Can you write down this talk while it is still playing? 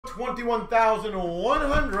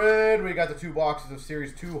21,100. We got the 2 boxes of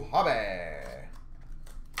Series 2 Hobby.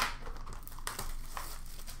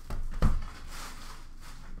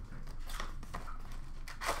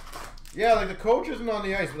 Yeah, like the coach isn't on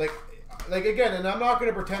the ice, but like again, and I'm not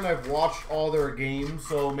going to pretend I've watched all their games,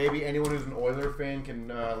 so maybe anyone who's an Oiler fan can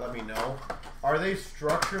let me know. Are they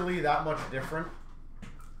structurally that much different?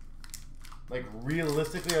 Like,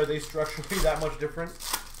 realistically, are they structurally that much different?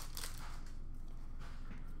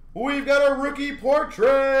 We've got a rookie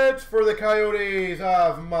portrait for the Coyotes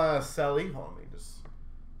of Maselli. Hold on, let me just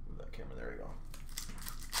move that camera. There we go.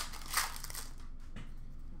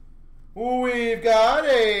 We've got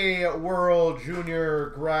a World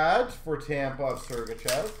Junior grad for Tampa of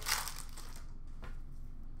Sergachev.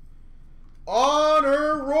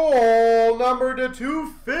 Honor roll number to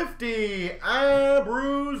 250,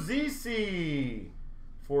 Abruzzese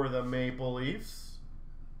for the Maple Leafs.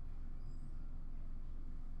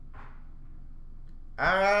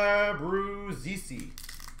 Abruzzese.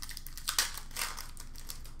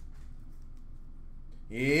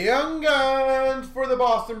 Young Guns for the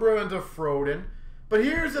Boston Bruins of Froden. But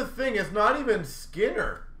here's the thing, it's not even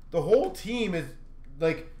Skinner. The whole team is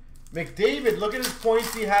like McDavid. Look at his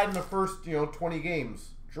points he had in the first 20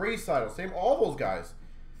 games. Draisaitl, same, all those guys.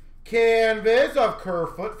 Canvas of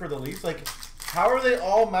Kerfoot for the Leafs. Like, how are they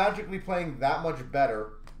all magically playing that much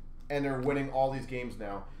better and they're winning all these games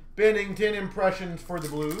now? Bennington impressions for the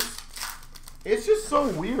Blues. It's just so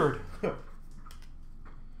weird.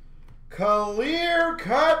 Clear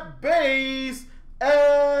cut base,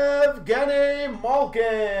 Evgeny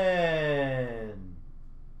Malkin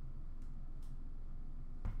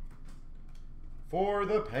for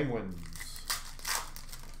the Penguins.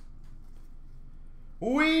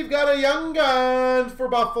 We've got a Young Guns for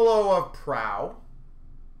Buffalo of Prow.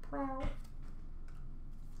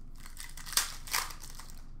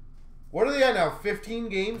 What are they at now? 15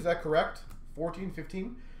 games, is that correct? 14,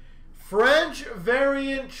 15? French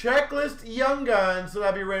variant checklist Young Guns. So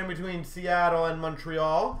that'd be random between Seattle and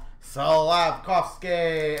Montreal.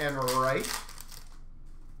 Slavkovsky and Wright.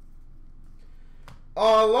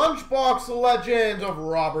 Lunchbox Legends of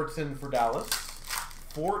Robertson for Dallas.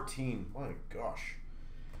 14. My gosh.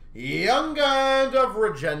 Young Guns of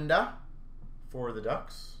Regenda for the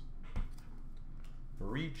Ducks.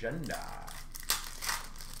 Regenda.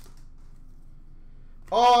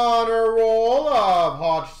 Honor roll of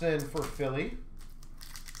Hodgson for Philly.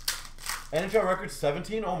 NHL record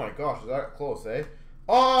 17? Oh my gosh, is that close, eh?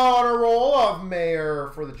 Honor roll of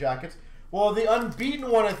Mayer for the Jackets. Well, the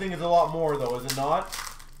unbeaten one I think is a lot more though, is it not?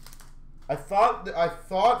 I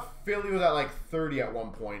thought Philly was at like 30 at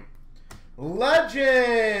one point.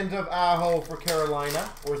 Legend of Aho for Carolina,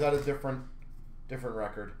 or is that a different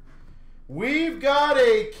record? We've got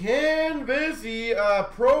a Canvasy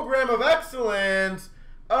Program of Excellence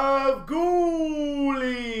of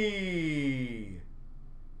Gooley.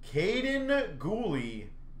 Caden Gooley,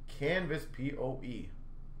 Canvas POE.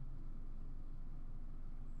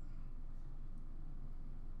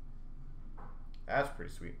 That's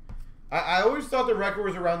pretty sweet. I always thought the record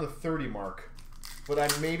was around the 30 mark, but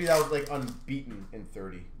maybe that was like unbeaten in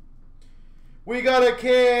 30. We got a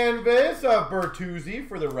canvas of Bertuzzi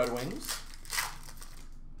for the Red Wings.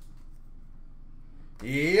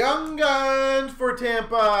 Young Guns for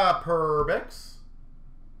Tampa, Perbix.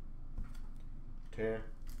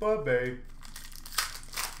 Tampa Bay.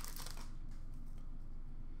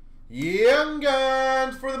 Young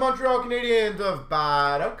Guns for the Montreal Canadiens of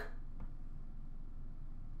Baddock.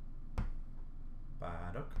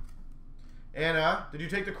 Anna, did you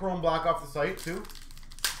take the Chrome Black off the site too?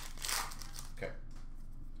 Okay.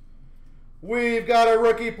 We've got a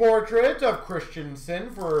rookie portrait of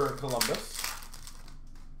Christensen for Columbus.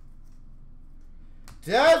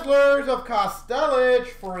 Dazzlers of Kostelich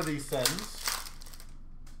for the Sens.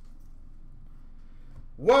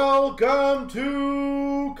 Welcome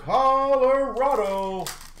to Colorado.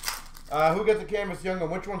 Who gets the canvas Young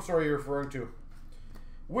Gun? Which one, sorry, are you referring to?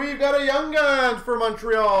 We've got a Young Guns for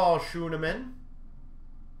Montreal, Schooneman.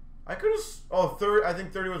 I could have... Oh, I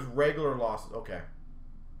think 30 was regular losses. Okay.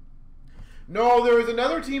 No, there was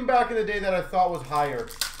another team back in the day that I thought was higher.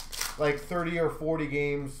 Like 30 or 40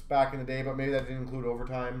 games back in the day, but maybe that didn't include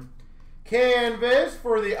overtime. Canvas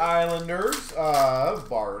for the Islanders of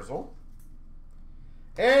Barzal.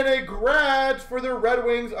 And a grad for the Red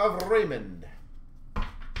Wings of Raymond.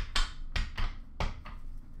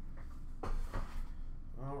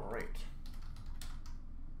 All right.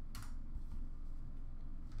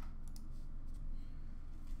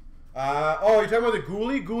 Oh, you're talking about the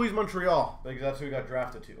Gooley? Gooley's Montreal, because that's who he got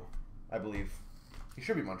drafted to, I believe. He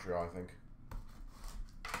should be Montreal, I think.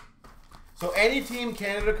 So any Team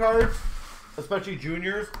Canada cards, especially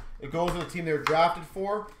juniors, it goes to the team they were drafted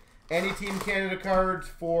for. Any Team Canada cards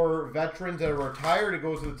for veterans that are retired, it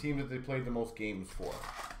goes to the team that they played the most games for.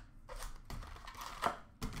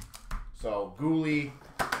 So, Gooley,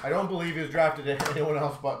 I don't believe he was drafted to anyone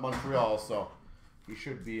else but Montreal, so he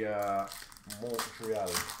should be Montreal.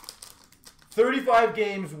 35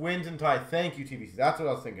 games, wins, and ties. Thank you, TBC. That's what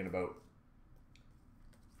I was thinking about.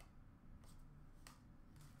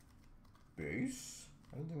 Base?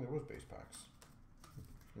 I didn't think there was base packs.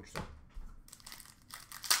 Interesting.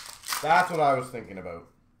 That's what I was thinking about.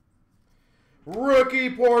 Rookie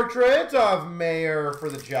portrait of Mayer for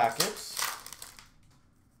the Jackets.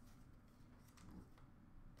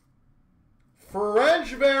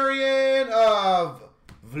 French variant of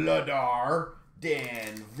Vladar,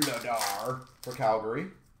 Dan Vladar for Calgary.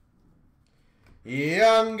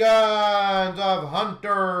 Young Guns of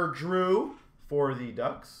Hunter Drew for the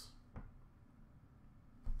Ducks.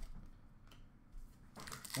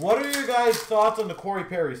 What are your guys' thoughts on the Corey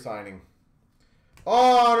Perry signing?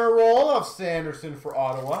 Honor roll of Sanderson for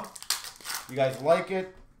Ottawa. You guys like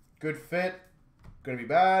it? Good fit? Gonna be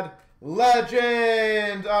bad?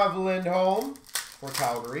 Legend of Lindholm for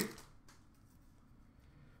Calgary.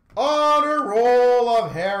 Honor roll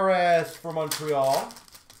of Harris for Montreal.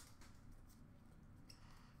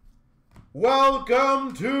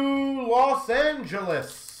 Welcome to Los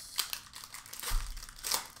Angeles.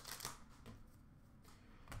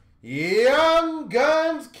 Young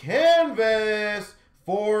Guns canvas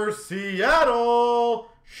for Seattle,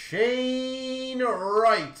 Shane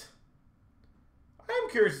Wright. I'm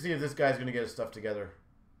curious to see if this guy's going to get his stuff together.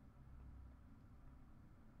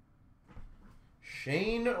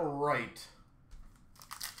 Shane Wright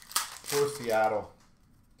for Seattle.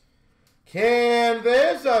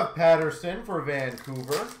 Canvas of Patterson for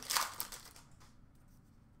Vancouver.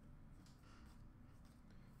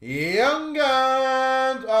 Young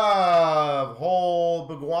Guns of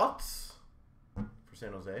Holbegoats for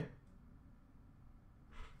San Jose.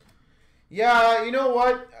 Yeah, you know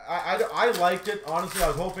what? I liked it. Honestly, I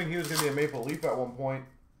was hoping he was going to be a Maple Leaf at one point.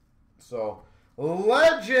 So,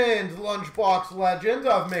 Legends, Lunchbox Legends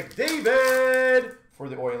of McDavid for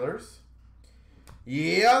the Oilers.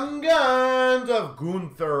 Young Guns of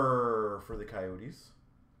Gunther for the Coyotes.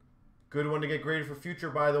 Good one to get graded for future,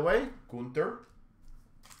 by the way. Gunther.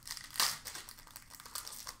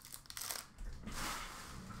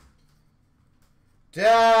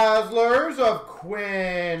 Dazzlers of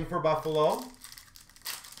Quinn for Buffalo.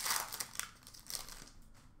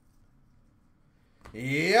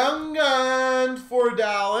 Young Guns for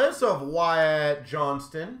Dallas of Wyatt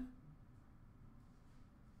Johnston.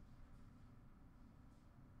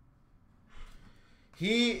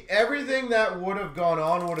 Everything that would have gone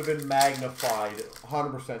on would have been magnified.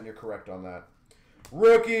 100% you're correct on that.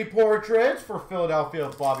 Rookie portraits for Philadelphia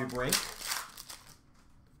of Bobby Brink.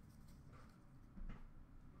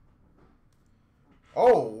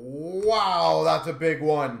 Oh, wow, that's a big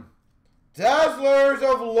one. Dazzlers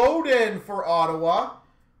of Loden for Ottawa.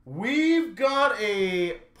 We've got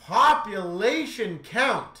a population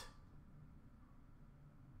count.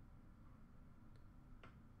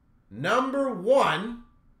 Number 1.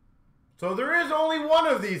 So there is only one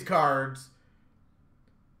of these cards,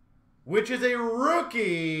 which is a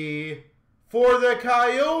rookie for the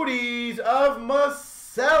Coyotes of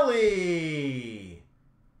Maselli.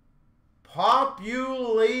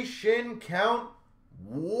 Population count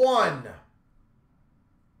 1.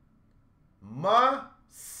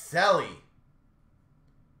 Maselli.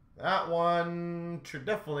 That one should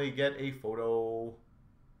definitely get a photo.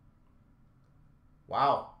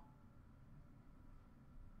 Wow.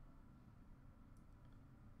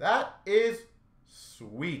 That is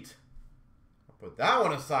sweet. I'll put that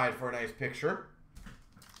one aside for a nice picture.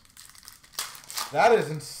 That is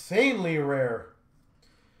insanely rare.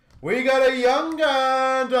 We got a Young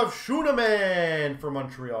Guns of Schooneman for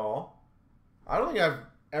Montreal. I don't think I've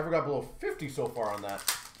ever got below 50 so far on that.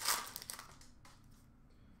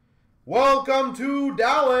 Welcome to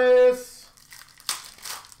Dallas.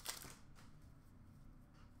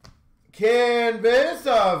 Canvas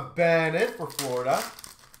of Bennett for Florida.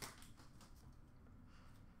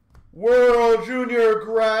 World Junior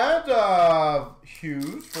Grant of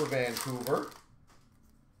Hughes for Vancouver.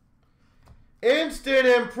 Instant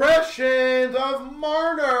Impressions of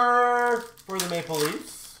Marner for the Maple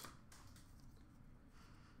Leafs.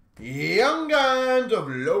 Young Guns of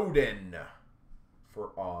Loden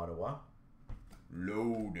for Ottawa.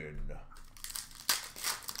 Loden.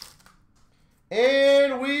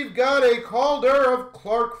 And we've got a Calder of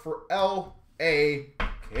Clark for LA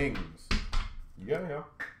Kings. Yeah.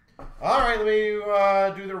 All right, let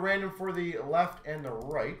me do the random for the left and the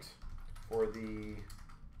right. For the...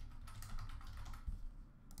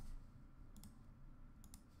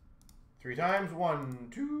 Three times. 1,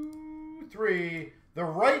 2, 3. The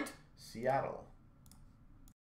right, Seattle.